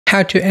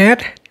How to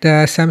add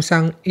the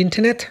Samsung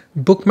Internet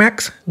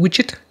Bookmarks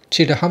widget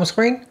to the home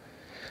screen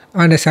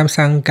on the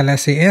Samsung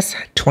Galaxy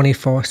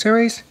S24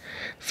 series.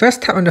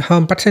 First, tap on the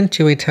home button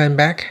to return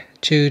back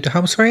to the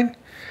home screen.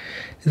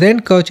 Then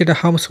go to the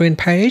home screen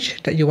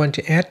page that you want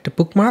to add the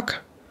bookmark,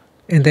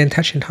 and then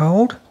touch and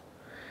hold.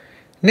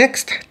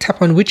 Next,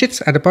 tap on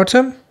widgets at the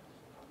bottom,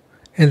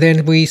 and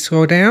then we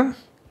scroll down.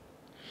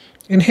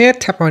 In here,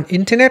 tap on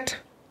Internet.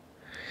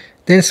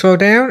 Then scroll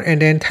down and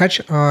then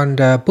touch on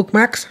the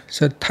bookmarks.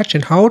 So touch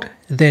and hold,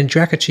 then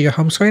drag it to your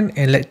home screen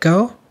and let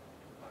go.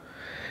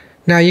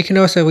 Now you can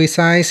also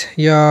resize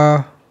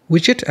your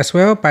widget as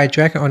well by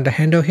dragging on the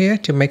handle here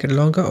to make it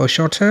longer or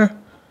shorter,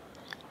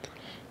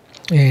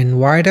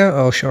 and wider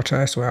or shorter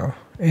as well.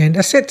 And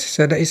that's it.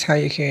 So that is how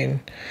you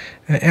can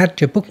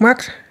add your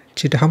bookmarks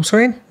to the home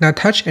screen. Now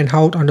touch and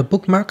hold on the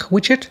bookmark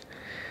widget,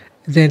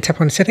 then tap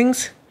on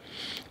settings.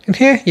 And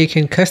here you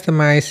can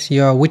customize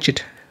your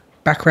widget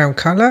background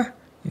color.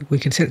 We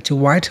can set it to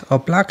white or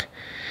black.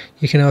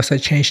 You can also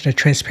change the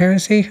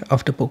transparency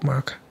of the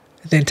bookmark.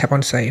 Then tap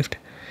on saved.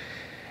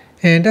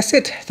 And that's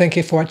it. Thank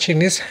you for watching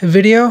this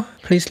video.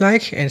 Please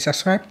like and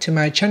subscribe to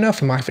my channel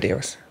for more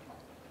videos.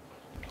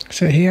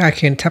 So here I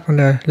can tap on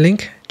the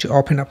link to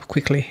open up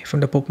quickly from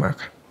the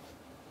bookmark.